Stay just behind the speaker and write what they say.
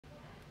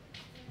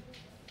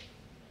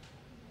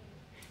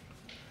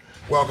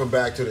Welcome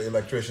back to the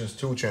Electricians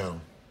 2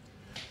 channel.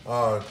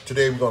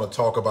 Today we're going to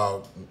talk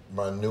about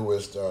my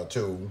newest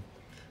tool,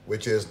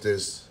 which is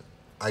this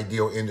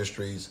Ideal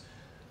Industries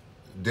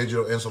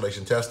digital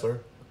insulation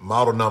tester,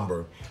 model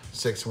number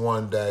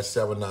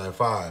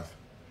 61-795.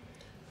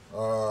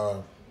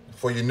 For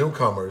your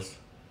newcomers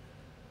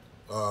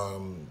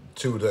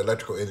to the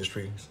electrical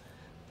industries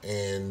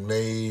and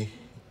may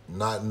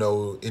not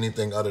know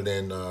anything other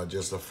than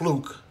just a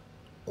Fluke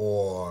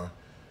or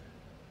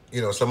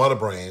some other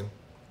brand.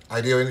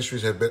 Ideal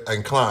Industries have been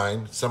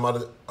inclined. Some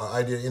other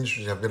Ideal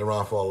Industries have been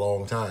around for a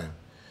long time.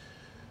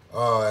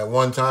 At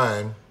one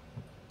time,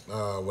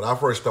 when I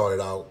first started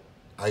out,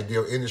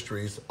 Ideal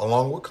Industries,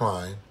 along with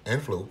Klein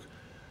and Fluke,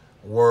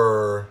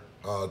 were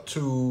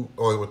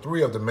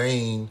three of the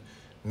main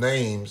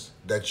names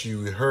that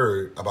you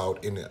heard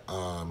about in the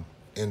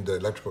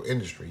electrical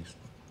industries.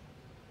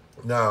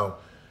 Now,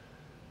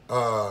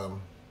 I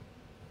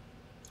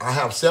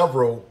have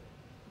several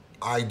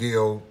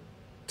Ideal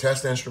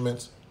test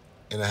instruments,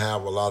 and I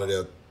have a lot of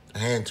their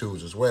hand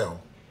tools as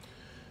well.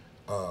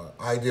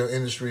 Ideal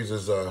Industries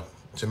is, to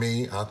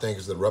me, I think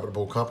is a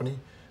reputable company.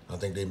 I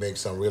think they make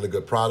some really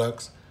good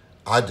products.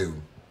 I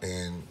do,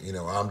 and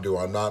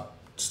I'm not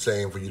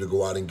saying for you to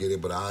go out and get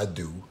it, but I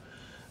do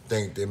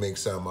think they make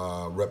some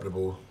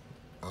reputable,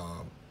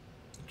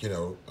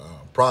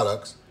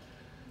 products,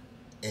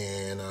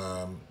 and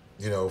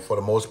for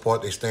the most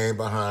part, they stand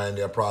behind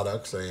their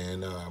products,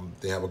 and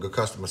they have a good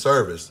customer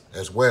service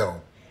as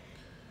well.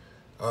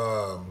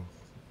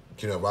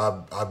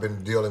 I've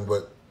been dealing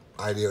with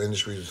Ideal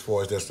Industries as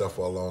far as their stuff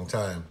for a long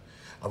time.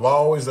 I've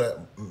always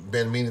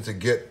been meaning to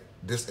get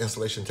this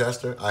insulation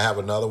tester. I have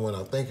another one.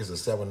 I think it's a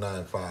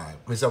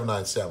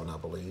 797, I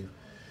believe.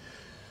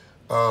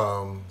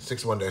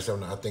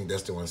 61-7. I think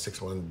that's the one.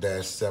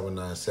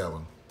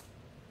 61-797.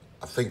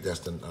 I think that's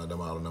the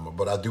model number.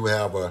 But I do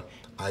have a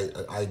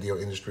Ideal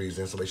Industries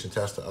insulation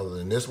tester other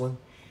than this one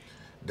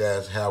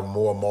that have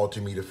more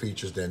multimeter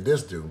features than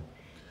this do.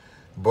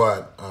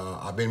 But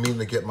I've been meaning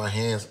to get my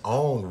hands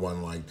on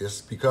one like this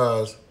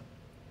because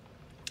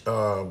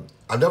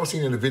I've never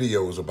seen any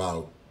videos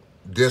about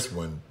this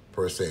one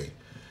per se.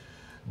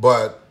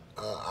 But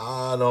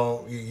I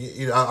don't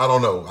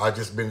know.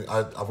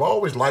 I've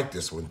always liked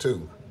this one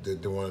too. This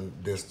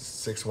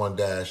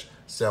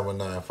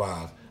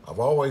 61-795. I've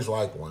always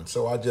liked one.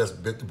 So I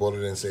just bit the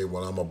bullet and said,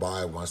 well, I'm gonna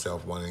buy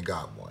myself one and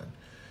got one.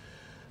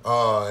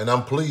 And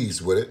I'm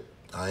pleased with it.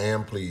 I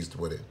am pleased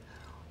with it.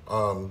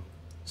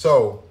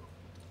 So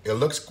it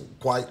looks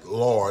quite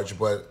large,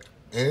 but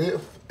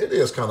it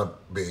is kind of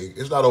big.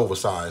 It's not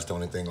oversized or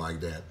anything like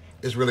that.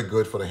 It's really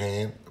good for the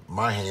hand.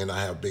 My hand, I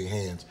have big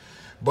hands,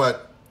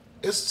 but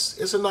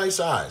it's a nice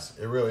size.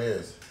 It really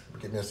is.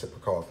 Give me a sip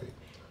of coffee.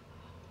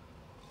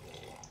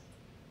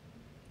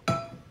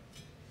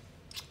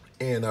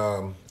 And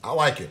I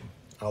like it.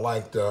 I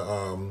like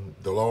the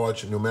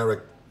large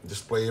numeric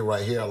display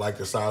right here. I like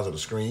the size of the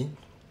screen.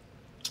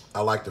 I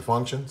like the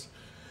functions.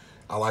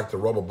 I like the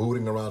rubber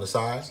booting around the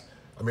sides.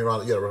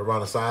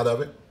 around the side of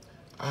it.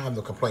 I have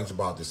no complaints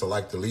about this. I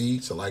like the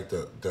leads. I like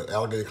the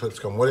alligator clips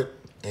come with it,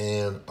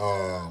 and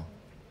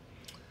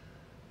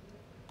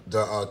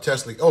the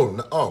test lead.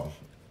 Oh,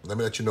 let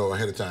me let you know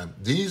ahead of time.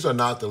 These are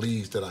not the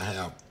leads that I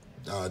have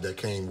that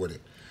came with it.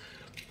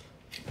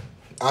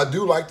 I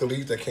do like the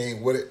leads that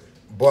came with it,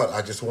 but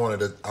I just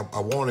wanted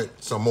I wanted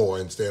some more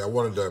instead. I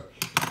wanted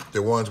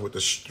the ones with the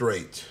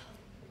straight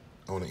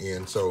on the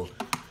end. So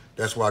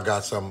that's why I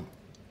got some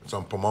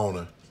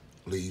Pomona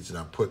leads and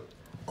I put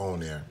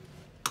on there.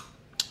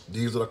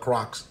 These are the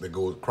crock clips that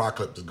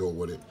go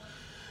with it,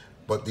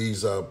 but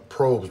these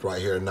probes right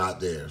here are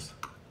not theirs.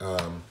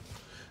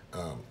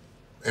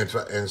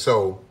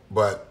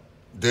 But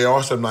there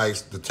are some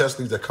nice, the test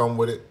leads that come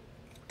with it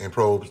and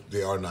probes,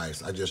 they are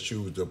nice. I just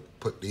choose to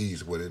put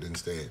these with it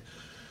instead.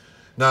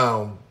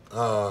 Now,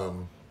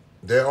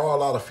 there are a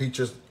lot of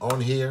features on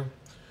here,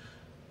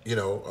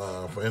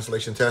 for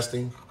insulation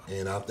testing,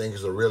 and I think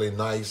it's a really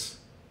nice,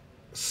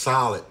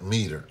 solid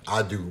meter.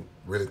 I do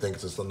really think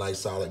it's a nice,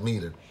 solid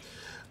meter.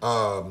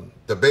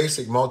 The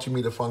basic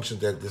multimeter functions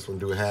that this one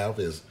do have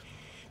is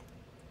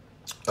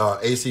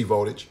AC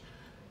voltage,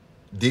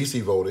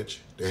 DC voltage.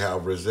 They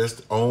have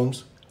resist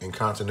ohms and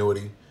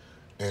continuity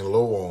and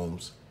low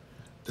ohms.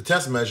 The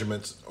test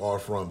measurements are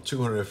from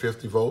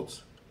 250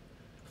 volts,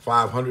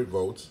 500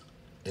 volts,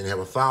 and they have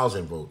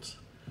 1,000 volts.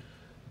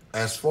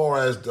 As far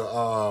as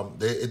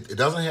it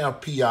doesn't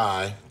have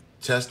PI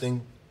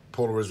testing,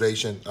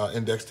 polarization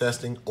index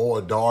testing, or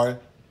DAR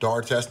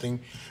testing,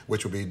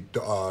 which would be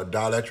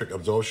dielectric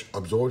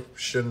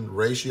absorption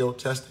ratio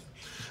testing.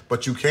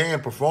 But you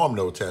can perform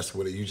those tests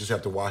with it. You just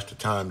have to watch the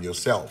time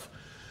yourself.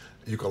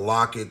 You can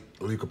lock it,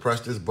 or you can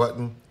press this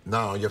button.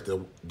 Now you have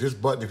to, this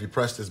button, if you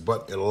press this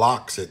button, it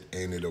locks it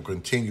and it'll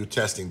continue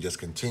testing, just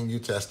continue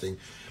testing,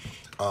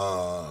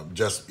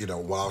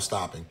 while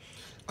stopping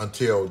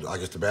until, I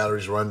guess, the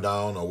batteries run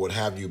down or what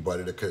have you, but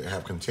it could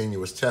have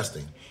continuous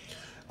testing.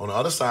 On the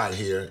other side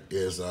here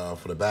is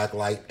for the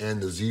backlight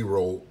and the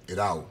zero it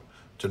out,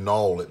 to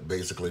null it,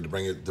 basically, to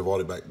bring it,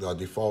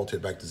 default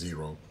it back to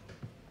zero.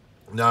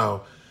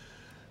 Now,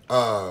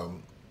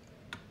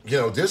 you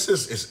know, this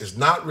is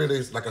not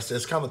really, like I said,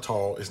 it's kind of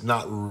tall. It's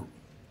not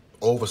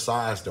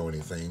oversized or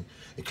anything.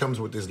 It comes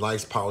with this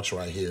nice pouch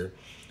right here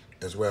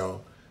as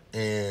well.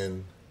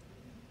 And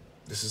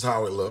this is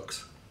how it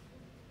looks.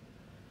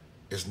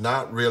 It's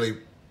not really,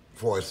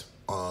 for its,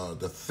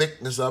 the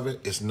thickness of it,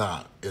 it's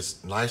not.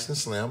 It's nice and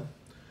slim.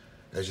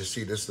 As you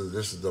see, this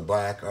is the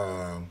back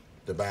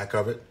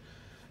of it.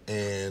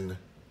 And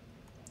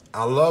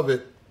I love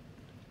it.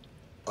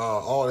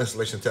 All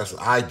installation tests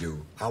I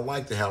do, I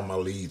like to have my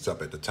leads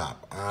up at the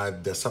top.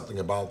 There's something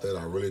about that.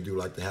 I really do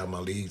like to have my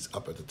leads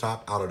up at the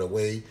top, out of the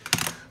way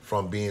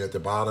from being at the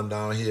bottom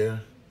down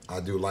here.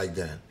 I do like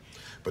that.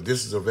 But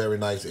this is a very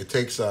nice, it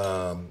takes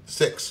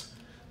 6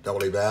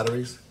 AA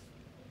batteries.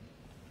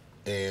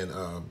 And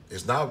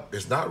it's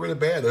not really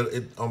bad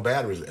on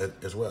batteries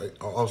as well.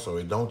 Also,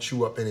 it don't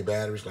chew up any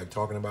batteries like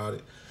talking about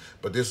it.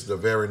 But this is a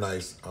very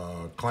nice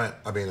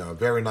a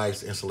very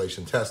nice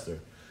installation tester.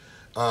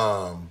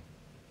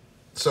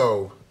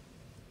 So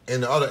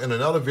in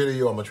another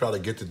video, I'm gonna try to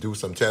get to do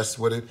some tests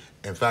with it.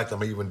 In fact, I'm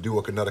gonna even do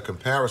another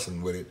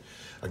comparison with it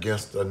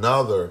against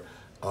another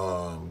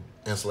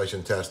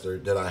installation tester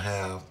that I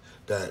have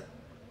that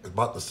is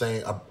about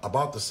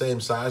the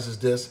same size as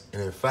this.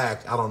 And in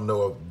fact, I don't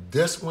know if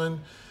this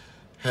one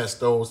has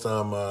stole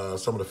some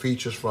of the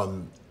features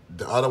from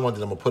the other one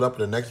that I'm gonna put up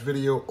in the next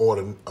video, or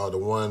the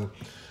one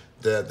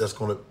that's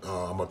gonna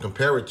I'm gonna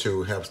compare it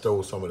to have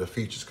stole some of the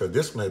features, because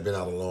this one has been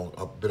out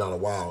a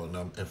while, and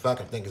in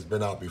fact I think it's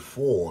been out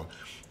before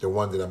the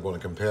one that I'm going to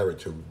compare it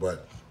to.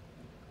 But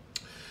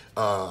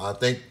I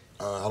think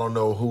I don't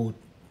know who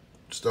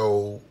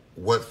stole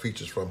what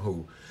features from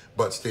who,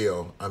 but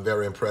still I'm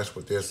very impressed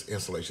with this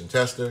installation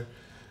tester.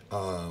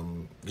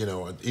 You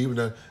know, even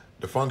the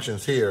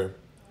functions here,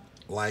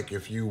 like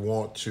if you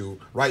want to,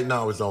 right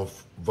now it's on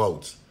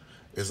volts,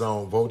 it's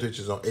on voltage,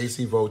 it's on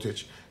AC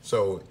voltage,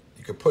 so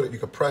you could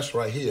press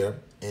right here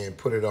and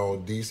put it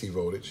on DC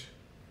voltage.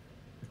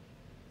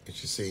 As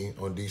you see,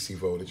 on DC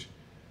voltage.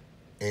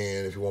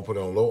 And if you want to put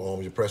it on low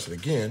ohms, you press it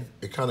again.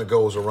 It kind of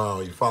goes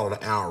around. You follow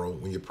the arrow.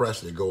 When you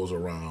press it, it goes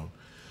around.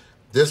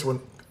 This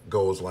one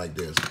goes like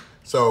this.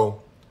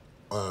 So,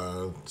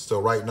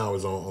 right now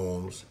it's on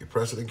ohms. You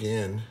press it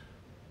again.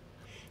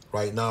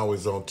 Right now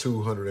it's on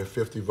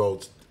 250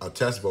 volts,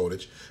 test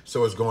voltage.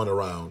 So it's going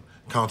around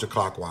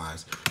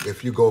counterclockwise.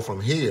 If you go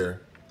from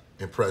here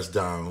and press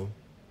down,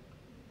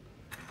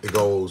 it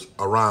goes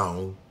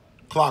around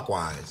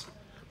clockwise.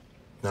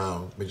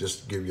 Now, let me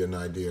just give you an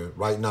idea.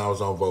 Right now it's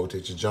on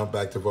voltage. You jump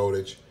back to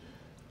voltage.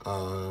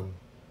 Now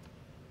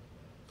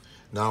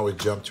it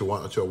jumped to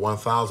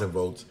 1,000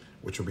 volts,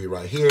 which will be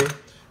right here.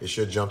 It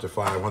should jump to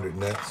 500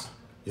 next.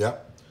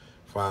 Yep.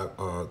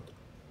 Oh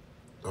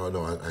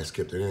no, I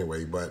skipped it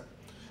anyway, but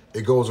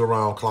it goes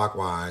around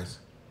clockwise.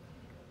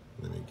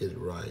 Let me get it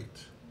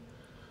right.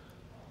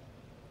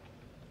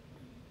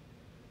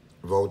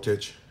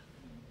 Voltage.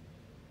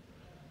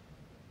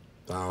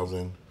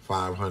 1,000,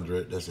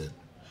 500, that's it.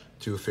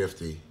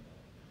 250,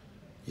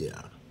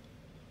 yeah.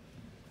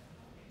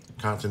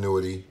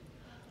 Continuity,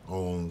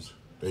 ohms,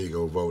 there you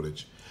go,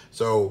 voltage.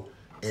 So,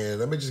 and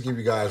let me just give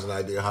you guys an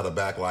idea how the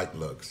backlight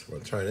looks.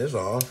 We'll turn this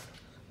off.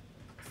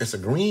 It's a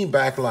green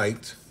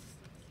backlight,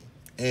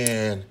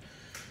 and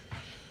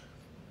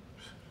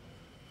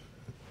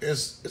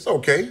it's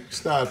okay.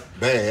 It's not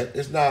bad.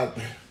 It's not,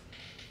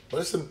 but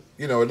it's,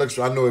 you know, it looks,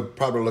 I know it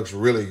probably looks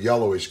really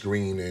yellowish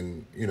green,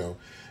 and, you know,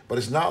 but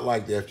it's not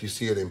like that if you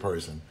see it in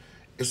person.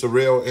 It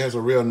has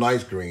a real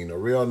nice green, a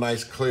real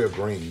nice clear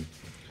green.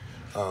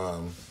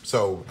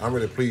 So I'm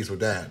really pleased with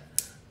that.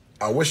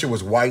 I wish it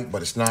was white,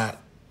 but it's not.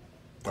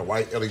 A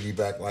white LED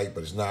backlight,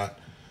 but it's not.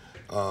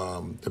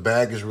 The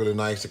bag is really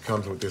nice. It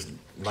comes with this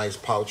nice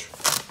pouch.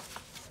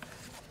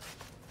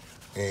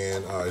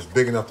 And it's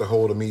big enough to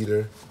hold a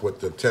meter with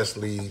the test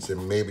leads,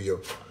 and maybe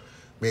you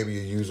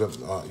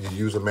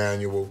use a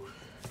manual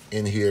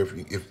in here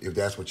if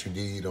that's what you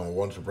need or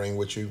want to bring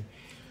with you.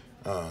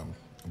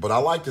 But I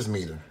like this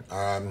meter.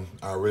 I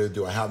really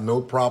do. I have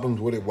no problems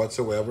with it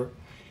whatsoever.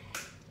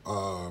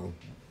 Now,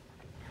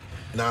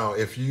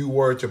 if you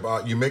were to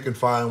buy, you may can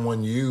find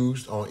one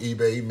used on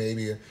eBay,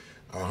 maybe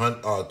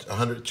 $100,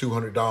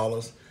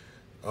 $200,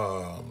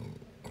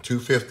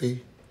 $250,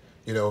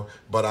 you know.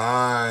 But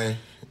I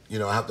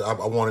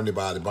warn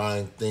anybody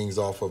buying things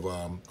off of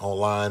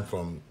online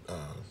from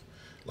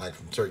like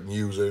from certain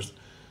users.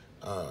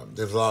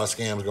 There's a lot of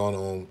scams going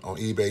on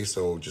eBay,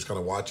 so just kind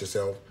of watch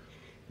yourself.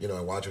 You know,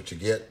 and watch what you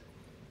get.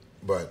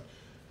 But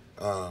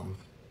I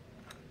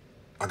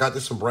got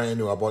this from brand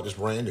new. I bought this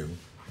brand new.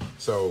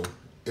 So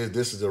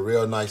this is a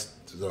real nice,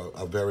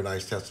 a very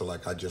nice tester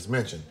like I just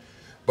mentioned.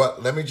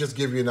 But let me just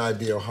give you an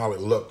idea of how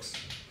it looks.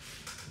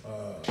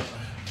 Let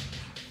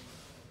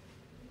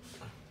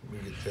me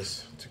get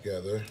this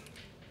together.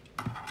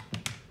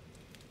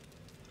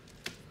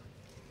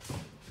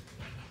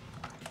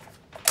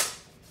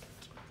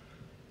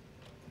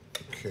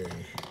 Okay.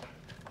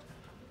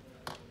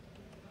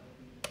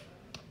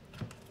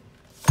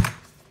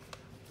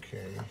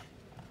 Okay.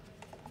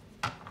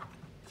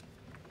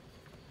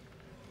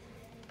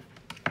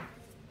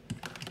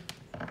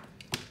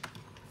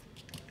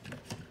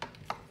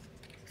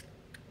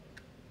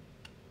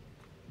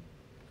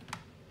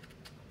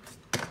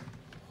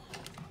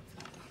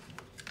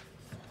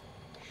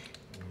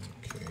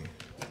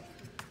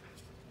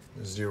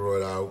 zero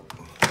it out,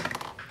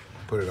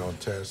 put it on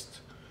test.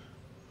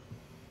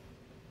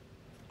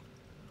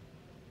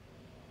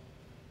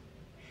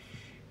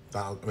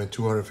 I mean,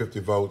 250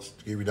 volts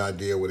to give you an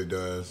idea what it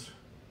does.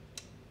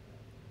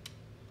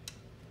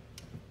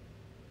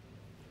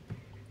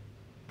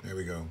 There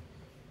we go.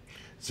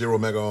 0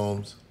 mega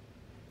ohms.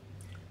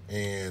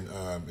 And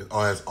it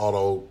all has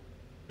auto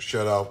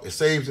shut off. It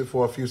saves it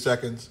for a few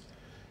seconds.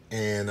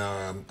 And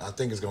I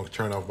think it's going to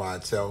turn off by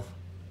itself.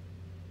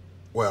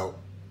 Well,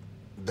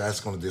 that's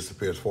going to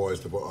disappear as far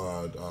as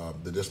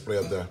the display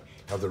of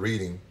the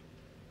reading.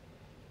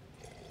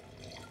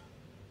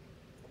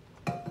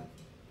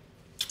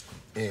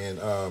 And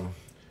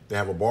they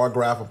have a bar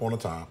graph up on the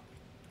top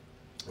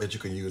that you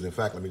can use. In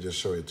fact, let me just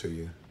show it to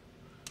you.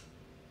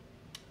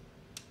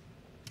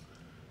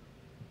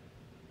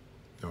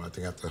 No, I think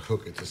I have to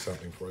hook it to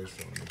something first.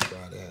 So let me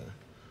try that.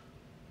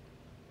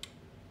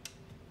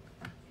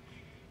 Let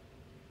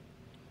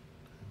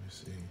me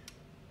see.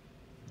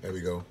 There we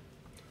go.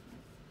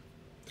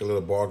 The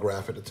little bar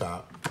graph at the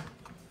top,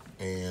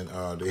 and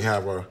they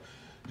have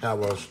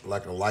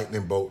like a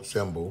lightning bolt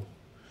symbol,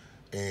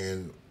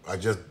 and I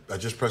just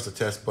pressed the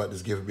test button.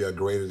 It's giving me a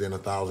greater than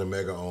 1,000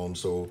 mega ohms.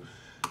 So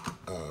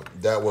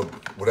that would,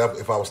 whatever,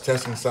 if I was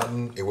testing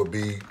something, it would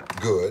be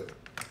good.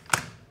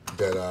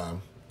 That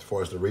as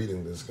far as the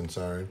reading is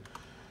concerned.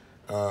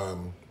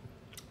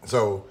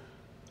 So,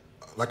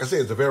 like I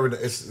said, it's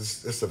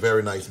a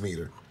very nice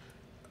meter.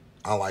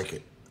 I like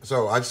it.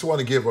 So I just want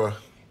to give a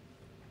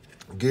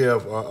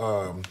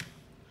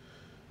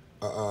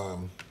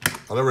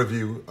little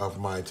review of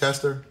my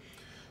tester.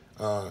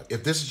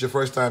 If this is your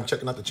first time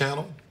checking out the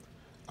channel,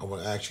 I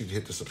want to ask you to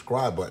hit the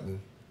subscribe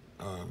button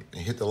and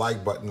hit the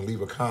like button and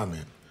leave a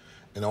comment.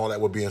 And all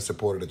that will be in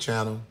support of the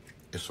channel.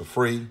 It's for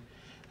free.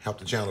 Help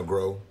the channel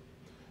grow.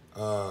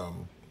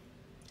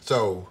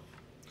 So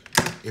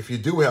if you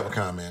do have a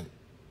comment,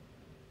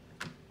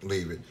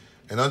 leave it.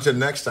 And until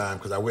next time,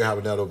 because I will have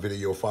another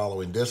video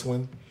following this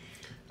one,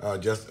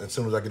 just as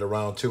soon as I get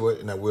around to it,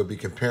 and I will be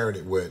comparing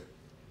it with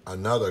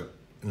another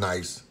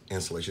nice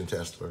insulation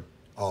tester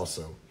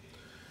also.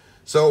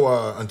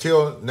 So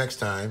until next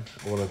time,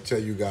 I want to tell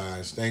you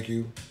guys thank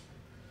you,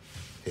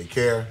 take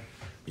care,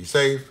 be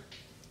safe,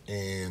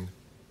 and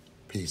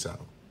peace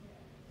out.